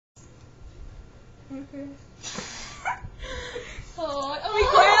Okay. Oh, Are we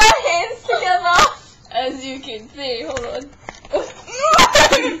putting our hands together? as you can see, hold on.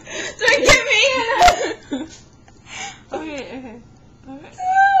 Don't get me in it! Okay.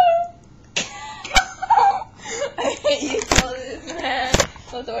 I hate you for this, man.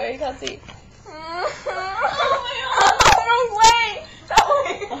 Not to worry, you can't see. Oh my god! Wrong way! That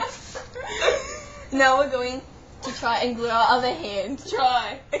way! Now we're going to try and glue our other hand.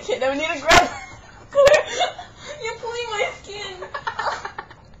 Try. Okay, then we need to grab glue. You're pulling my skin.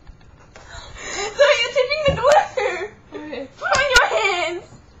 So you're tipping the glue. Okay. Put on your hands.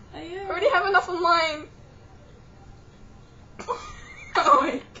 I I already have enough on mine. Oh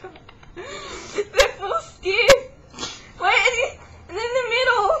my god. They're full skin. Why is it? And in the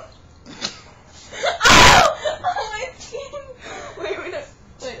middle. Ow! Oh my skin. Wait, no.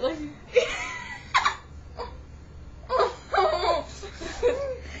 Wait, like.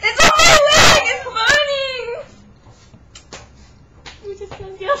 It's on my leg! It's burning! We just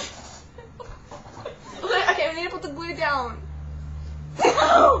can't get. Okay, we need to put the glue down.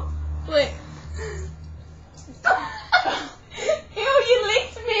 Wait. Ew, you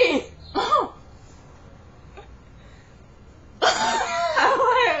licked me!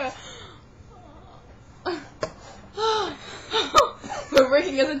 We're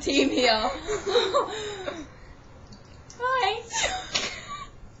working as a team here. Hi.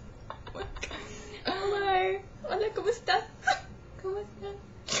 Hello. Hola, ¿cómo estás? ¿Cómo estás?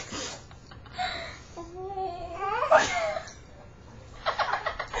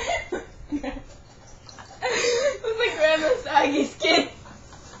 It was my grandma's saggy skin.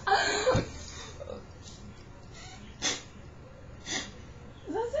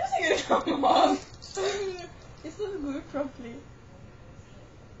 Is that seriously gonna come off? This is glued properly.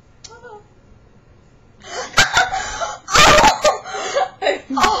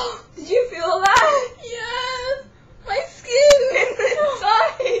 Oh, did you feel that? Yes! My skin!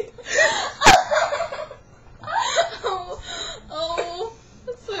 Inside. Oh,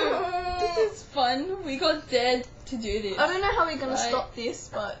 so this is fun. We got dared to do this. I don't know how we're gonna Right. stop this,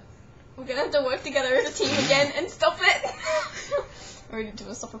 but we're gonna have to work together as a team again and stop it. Already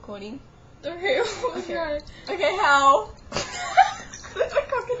to stop recording. Okay, Okay. Okay, how? That's a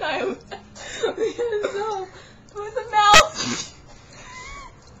crocodile. So, Where's the mouth?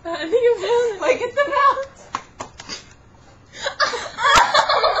 I think you found it. Wait, get the mouth.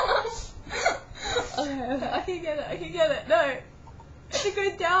 Okay. I can get it. I can get it. No. I have to go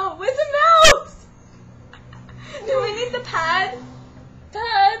down. Where's the mouth? Do we need the pad?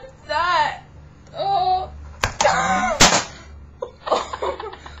 Dad. That. Oh.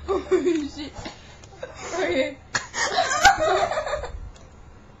 Oh shit. Okay.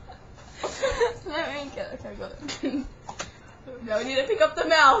 No, I ain't get it. Okay, I got it. Now we need to pick up the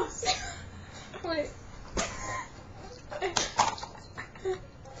mouse. Wait.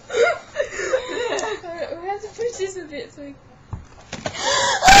 Alright, we have to push this a bit so we...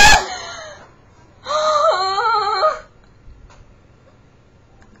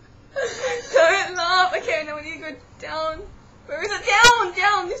 Don't laugh. Okay, now we need to go down. Where is it? Down,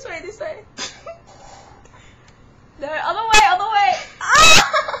 down. This way, this way. No, otherwise.